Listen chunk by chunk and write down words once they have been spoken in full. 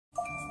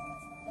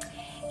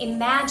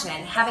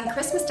Imagine having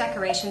Christmas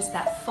decorations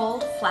that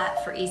fold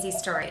flat for easy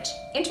storage.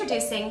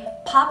 Introducing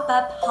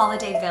Pop-Up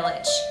Holiday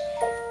Village.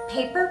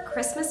 Paper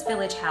Christmas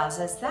village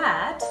houses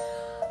that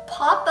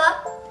pop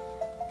up,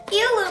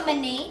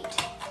 illuminate,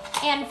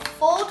 and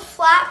fold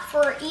flat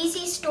for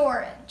easy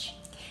storage.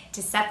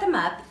 To set them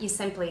up, you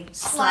simply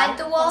Slide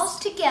the walls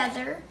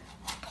together,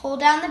 pull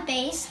down the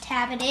base,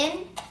 tab it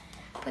in,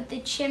 put the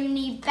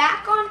chimney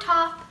back on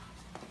top,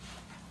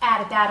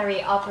 add a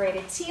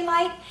battery-operated tea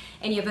light,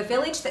 and you have a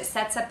village that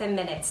sets up in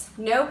minutes.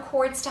 No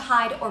cords to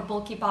hide or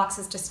bulky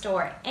boxes to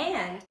store.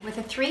 And with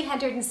a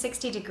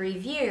 360-degree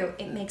view,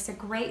 it makes a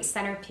great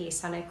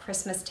centerpiece on a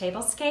Christmas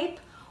tablescape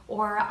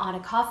or on a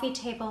coffee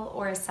table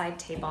or a side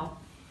table.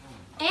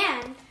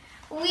 And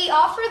we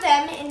offer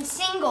them in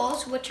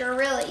singles, which are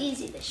really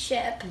easy to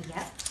ship.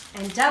 Yep.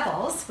 And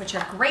doubles, which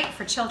are great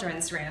for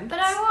children's rooms. But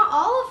I want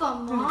all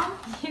of them, Mom.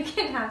 You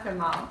can have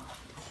them all.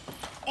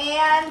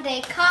 And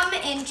they come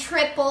in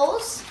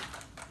triples.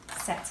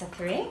 Sets of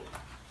 3.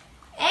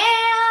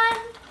 And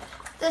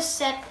the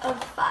set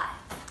of 5.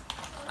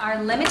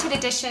 Our limited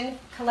edition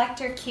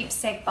collector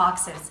keepsake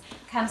boxes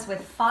comes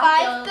with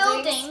 5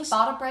 buildings,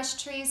 bottle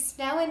brush trees,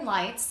 snow and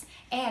lights,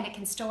 and it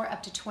can store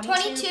up to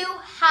 22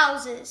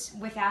 houses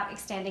without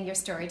extending your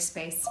storage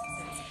space.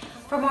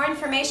 For more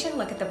information,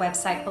 look at the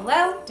website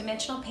below,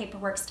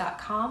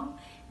 dimensionalpaperworks.com.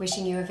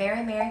 Wishing you a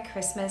very Merry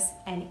Christmas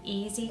and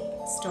easy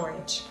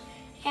storage.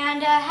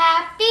 and a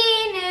Happy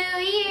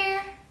New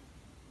Year.